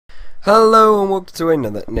Hello and welcome to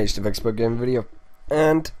another Nation of Expert Game video.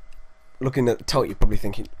 And looking at the title, you're probably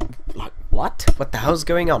thinking, like, what? What the hell's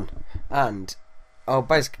going on? And I'll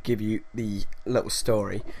basically give you the little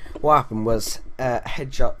story. What happened was,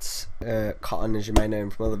 Headshots, Cotton, as you may know him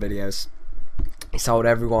from other videos, he sold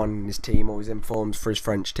everyone in his team, or his informs for his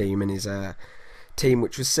French team, and his team,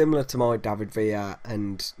 which was similar to my David Villa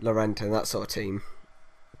and Lorente and that sort of team.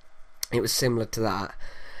 It was similar to that.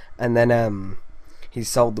 And then he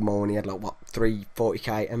sold them all and he had like, what,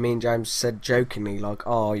 340k, and me and James said jokingly like,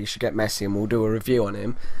 oh, you should get Messi and we'll do a review on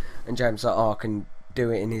him. And James like, oh, I can do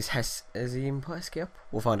it in his has he even put Heskey up?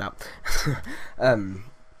 We'll find out.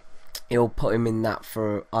 He'll put him in that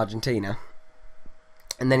for Argentina.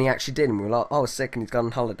 And then he actually did, and we were like, oh, sick, and he's gone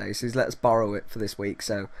on holiday, so he's let us borrow it for this week,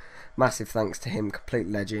 so massive thanks to him, complete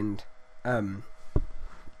legend. So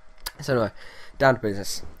anyway, down to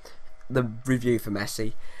business. The review for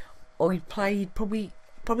Messi. I played probably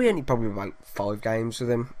about 5 games with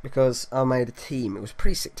him, because I made a team. It was a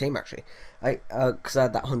pretty sick team actually. Because I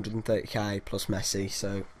had that 130k plus Messi,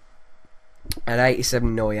 so I had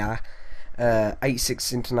 87 Neuer,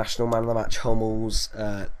 86 international man of the match Hummels,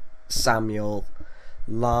 Samuel,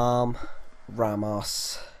 Lam,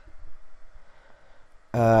 Ramos,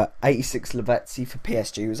 86 Lavezzi for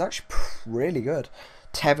PSG. It was actually really good.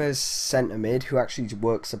 Tevez centre mid, who actually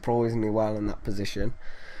works surprisingly well in that position.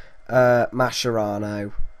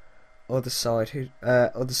 Mascherano. Other side,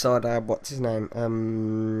 what's his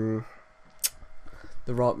name?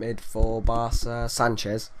 The right mid for Barca,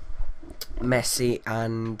 Sanchez, Messi,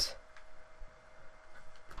 and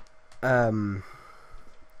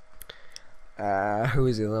who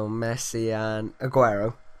is the other one? Messi and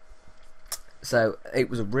Aguero. So it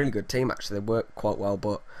was a really good team actually. They worked quite well,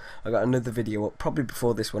 but I got another video up probably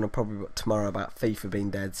before this one, or probably tomorrow, about FIFA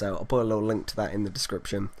being dead, so I'll put a little link to that in the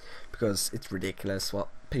description, because it's ridiculous what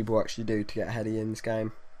people actually do to get ahead of you in this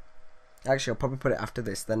game. Actually, I'll probably put it after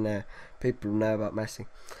this, then people will know about Messi,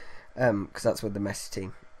 because that's with the Messi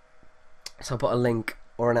team. So I'll put a link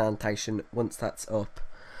or an annotation once that's up.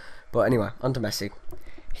 But anyway, on to Messi.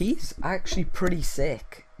 He's actually pretty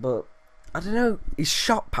sick, but I don't know, his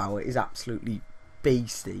shot power is absolutely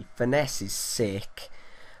beastie. Finesse is sick.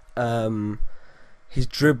 His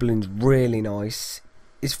dribbling's really nice.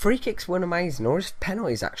 His free kicks weren't amazing, or his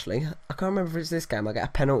penalties actually. I can't remember if it's this game I get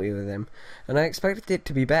a penalty with him, and I expected it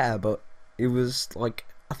to be better, but it was like,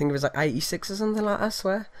 I think it was like 86 or something like that, I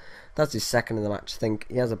swear. That's his second of the match. I think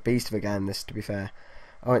he has a beast of a game, this, to be fair.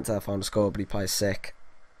 I won't tell the final score, but he plays sick.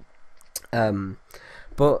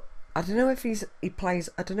 But I don't know if he plays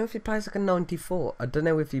like a 94. I don't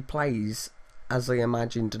know if he plays as I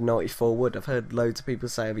imagined a 94 would. I've heard loads of people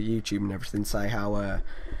say over YouTube and everything, say how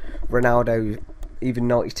Ronaldo, even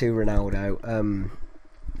 92 Ronaldo,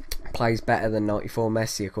 plays better than 94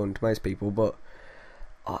 Messi according to most people. But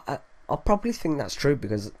I probably think that's true,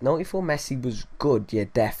 because 94 Messi was good, yeah,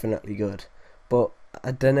 definitely good. But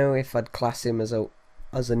I don't know if I'd class him as a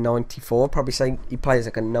 94. Probably say he plays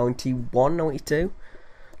like a 91, 92.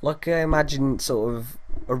 Like, I imagine sort of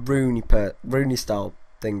a Rooney style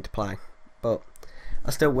thing to play. But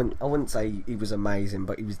I wouldn't say he was amazing,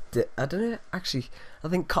 but he was, I don't know, actually, I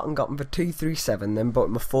think Cotton got him for 237, then bought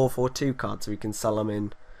him a 442 card so he can sell him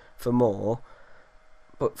in for more.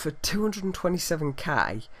 But for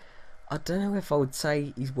 227k, I don't know if I would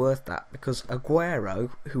say he's worth that, because Aguero's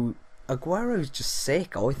just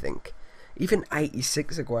sick, I think. Even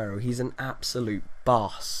 86 Aguero, he's an absolute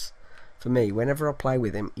boss. For me, whenever I play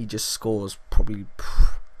with him, he just scores probably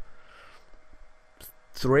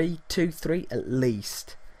 3 at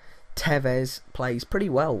least. Tevez plays pretty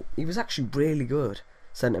well. He was actually really good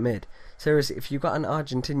centre mid. Seriously, if you've got an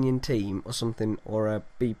Argentinian team or something, or a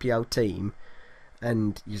BPO team,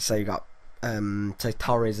 and you say you got say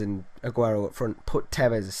Torres and Aguero up front, put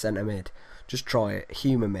Tevez as centre mid. Just try it.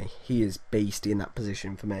 Humour me. He is beastie in that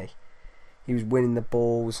position for me. He was winning the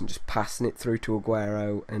balls and just passing it through to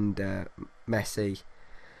Aguero and Messi.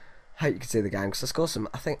 I hope you can see the game, because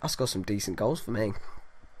I think I scored some decent goals for me.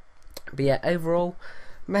 But yeah, overall,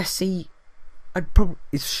 Messi,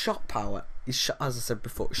 his shot power, as I said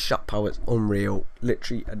before, his shot power is unreal.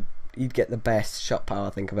 Literally, he'd get the best shot power I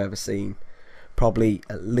think I've ever seen. Probably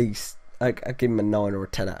at least, I'd give him a 9 or a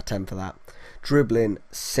 10 out of 10 for that. Dribbling,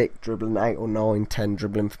 sick dribbling, 8 or 9, 10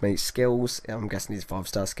 dribbling for me. Skills, I'm guessing he's a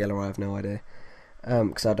 5-star skiller, I have no idea.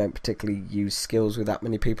 Because I don't particularly use skills with that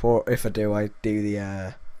many people. Or if I do, I do the,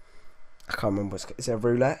 I can't remember, is it a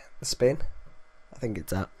roulette? The spin? I think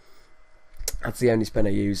it's that. That's the only spin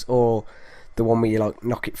I use. Or the one where you like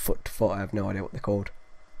knock it foot to foot, I have no idea what they're called.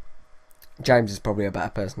 James is probably a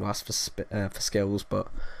better person to ask for skills, but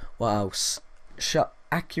what else?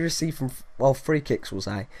 accuracy from, well, free kicks we'll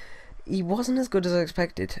say, he wasn't as good as I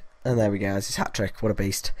expected. And there we go, it's his hat trick. What a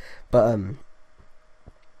beast. But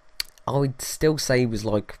I would still say he was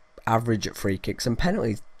like average at free kicks and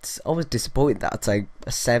penalties. I was disappointed that I'd say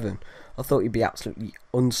a 7. I thought he'd be absolutely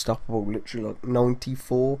unstoppable. Literally like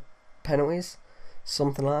 94 penalties,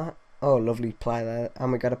 something like that. Oh, lovely play there,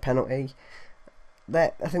 and we got a penalty.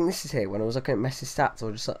 There, I think this is here. When I was looking at Messi's stats, I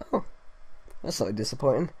was just like, oh, that's slightly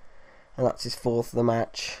disappointing. And that's his 4th of the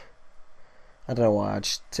match. I don't know why, I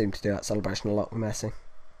just seem to do that celebration a lot with Messi.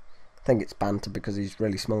 I think it's banter because he's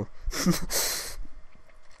really small.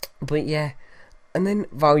 But yeah, and then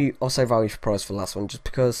value, also value for price for the last one, just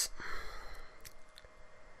because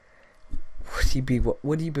would he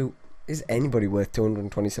be, is anybody worth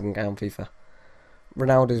 £227 FIFA?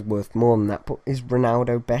 Ronaldo's worth more than that, but is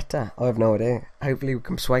Ronaldo better? I have no idea. Hopefully we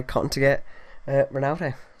can persuade Cotton to get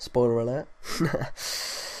Ronaldo. Spoiler alert.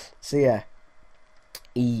 So yeah,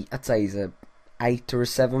 I'd say he's a 8 or a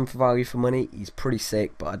 7 for value for money. He's pretty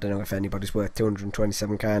sick, but I don't know if anybody's worth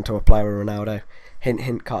 £227 into a player with Ronaldo. Hint,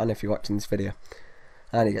 hint, Cotton, if you're watching this video.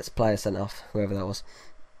 And he gets a player sent off, whoever that was.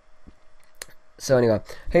 So anyway,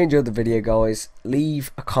 hope you enjoyed the video, guys.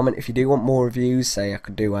 Leave a comment if you do want more reviews. Say I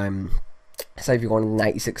could do say if you want an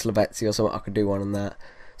 86 Lavezzi or something, I could do one on that.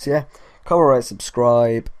 So yeah, comment, rate,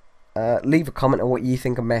 subscribe. Leave a comment on what you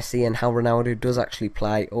think of Messi and how Ronaldo does actually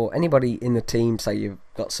play, or anybody in the team. Say you've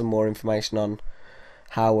got some more information on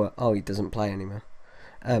how oh, he doesn't play anymore.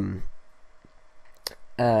 How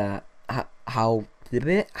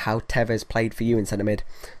Tevez played for you in centre mid.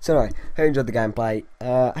 So anyway, hope you enjoyed the gameplay.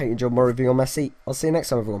 Hope you enjoyed my review on Messi. I'll see you next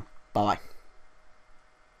time, everyone. Bye.